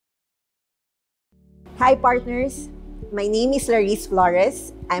Hi partners, my name is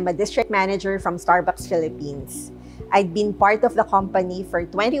Flores. I'm a district manager from Starbucks Philippines. I've been part of the company for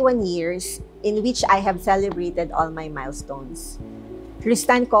 21 years, in which I have celebrated all my milestones.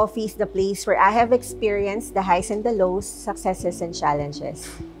 Crystal Coffee is the place where I have experienced the highs and the lows, successes and challenges.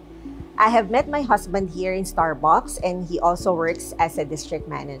 I have met my husband here in Starbucks, and he also works as a district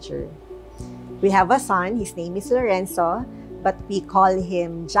manager. We have a son, his name is Lorenzo, but we call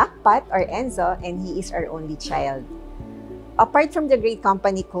him Jackpot or Enzo, and he is our only child. Apart from the great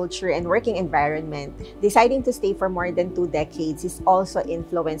company culture and working environment, deciding to stay for more than 2 decades is also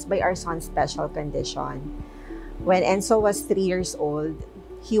influenced by our son's special condition. When Enzo was 3 years old,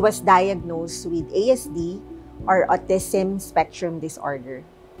 he was diagnosed with ASD or Autism Spectrum Disorder.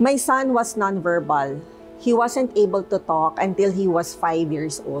 My son was nonverbal. He wasn't able to talk until he was 5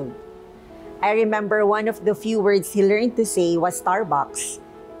 years old. I remember one of the few words he learned to say was Starbucks.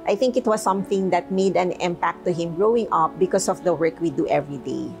 I think it was something that made an impact to him growing up because of the work we do every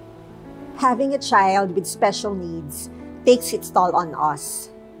day. Having a child with special needs takes its toll on us.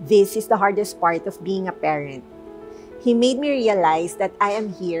 This is the hardest part of being a parent. He made me realize that I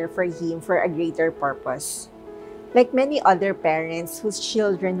am here for him for a greater purpose. Like many other parents whose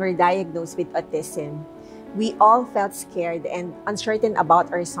children were diagnosed with autism, we all felt scared and uncertain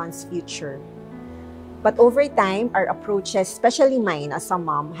about our son's future. But over time, our approaches, especially mine as a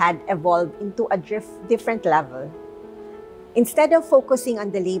mom, had evolved into a different level. Instead of focusing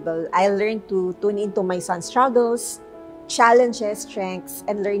on the label, I learned to tune into my son's struggles, challenges, strengths,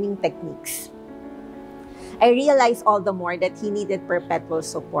 and learning techniques. I realized all the more that he needed perpetual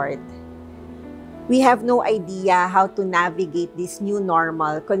support. We have no idea how to navigate this new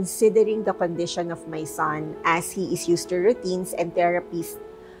normal considering the condition of my son, as he is used to routines and therapies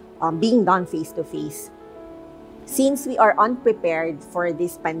being done face-to-face. Since we are unprepared for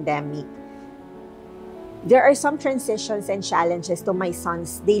this pandemic, there are some transitions and challenges to my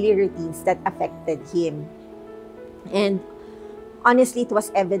son's daily routines that affected him. And honestly, it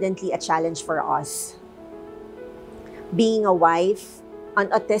was evidently a challenge for us. Being a wife,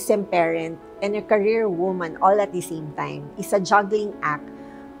 an autism parent, and a career woman all at the same time is a juggling act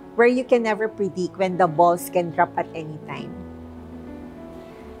where you can never predict when the balls can drop at any time.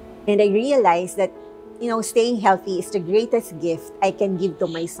 And I realized that, staying healthy is the greatest gift I can give to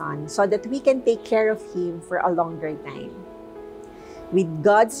my son so that we can take care of him for a longer time. With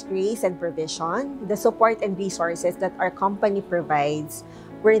God's grace and provision, the support and resources that our company provides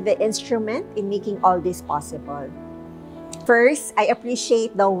were the instrument in making all this possible. First, I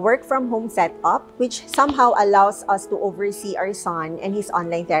appreciate the work-from-home setup, which somehow allows us to oversee our son and his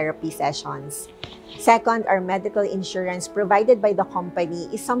online therapy sessions. Second, our medical insurance provided by the company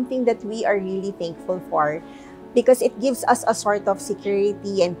is something that we are really thankful for because it gives us a sort of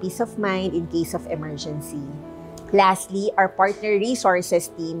security and peace of mind in case of emergency. Lastly, our partner resources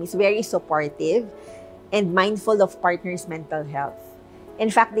team is very supportive and mindful of partners' mental health. In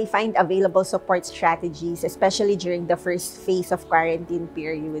fact, they find available support strategies, especially during the first phase of quarantine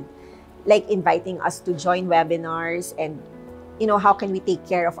period, like inviting us to join webinars and, how can we take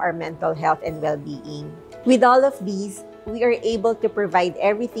care of our mental health and well-being. With all of these, we are able to provide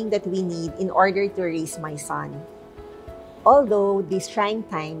everything that we need in order to raise my son. Although these trying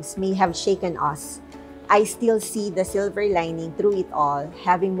times may have shaken us, I still see the silver lining through it all,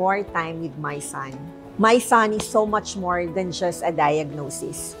 having more time with my son. My son is so much more than just a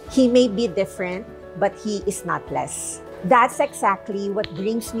diagnosis. He may be different, but he is not less. That's exactly what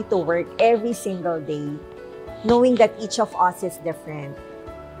brings me to work every single day, knowing that each of us is different.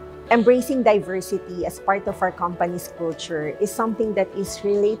 Embracing diversity as part of our company's culture is something that is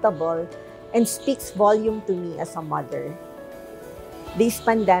relatable and speaks volume to me as a mother. This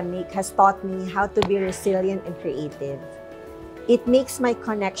pandemic has taught me how to be resilient and creative. It makes my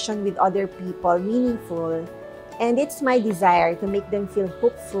connection with other people meaningful, and it's my desire to make them feel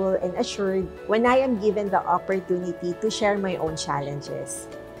hopeful and assured when I am given the opportunity to share my own challenges.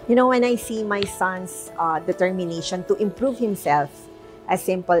 When I see my son's determination to improve himself, as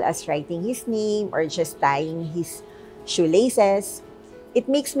simple as writing his name or just tying his shoelaces, it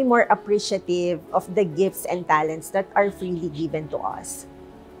makes me more appreciative of the gifts and talents that are freely given to us.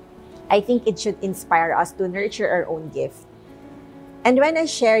 I think it should inspire us to nurture our own gift. And when I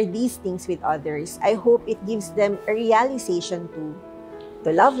share these things with others, I hope it gives them a realization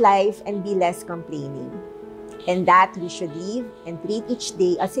to love life and be less complaining. And that we should live and treat each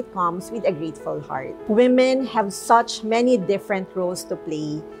day as it comes with a grateful heart. Women have such many different roles to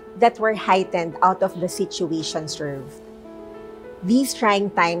play that were heightened out of the situation served. These trying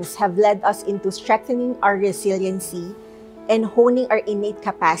times have led us into strengthening our resiliency and honing our innate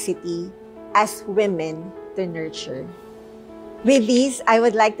capacity as women to nurture. With these, I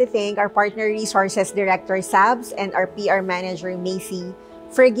would like to thank our Partner Resources Director, Sabs, and our PR Manager, Macy,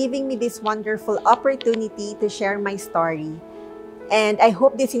 for giving me this wonderful opportunity to share my story. And I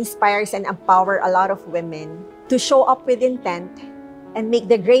hope this inspires and empowers a lot of women to show up with intent and make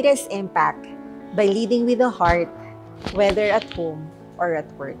the greatest impact by leading with the heart, whether at home or at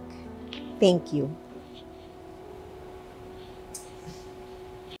work. Thank you.